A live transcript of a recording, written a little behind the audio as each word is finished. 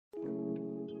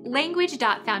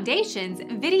Language.Foundation's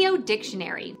Video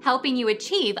Dictionary, helping you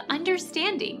achieve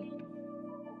understanding.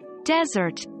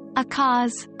 Desert, a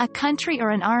cause, a country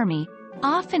or an army,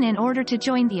 often in order to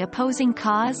join the opposing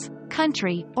cause,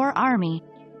 country, or army.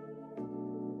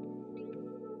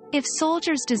 If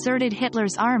soldiers deserted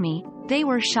Hitler's army, they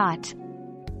were shot.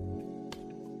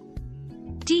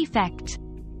 Defect.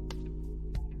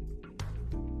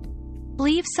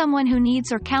 Leave someone who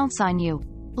needs or counts on you.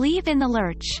 Leave in the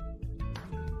lurch.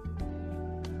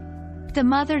 The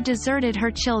mother deserted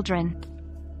her children.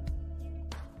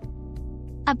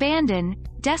 Abandon,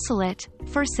 desolate,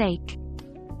 forsake.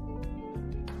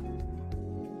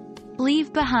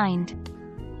 Leave behind.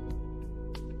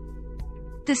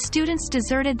 The students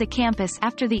deserted the campus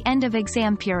after the end of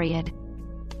exam period.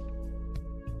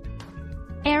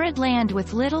 Arid land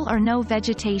with little or no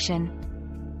vegetation.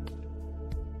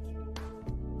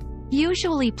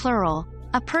 Usually plural,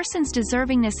 a person's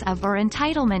deservingness of or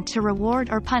entitlement to reward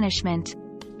or punishment.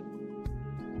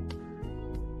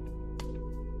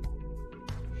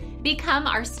 Become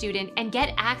our student and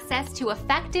get access to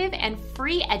effective and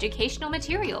free educational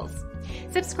materials.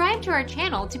 Subscribe to our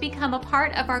channel to become a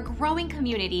part of our growing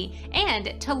community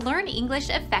and to learn English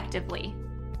effectively.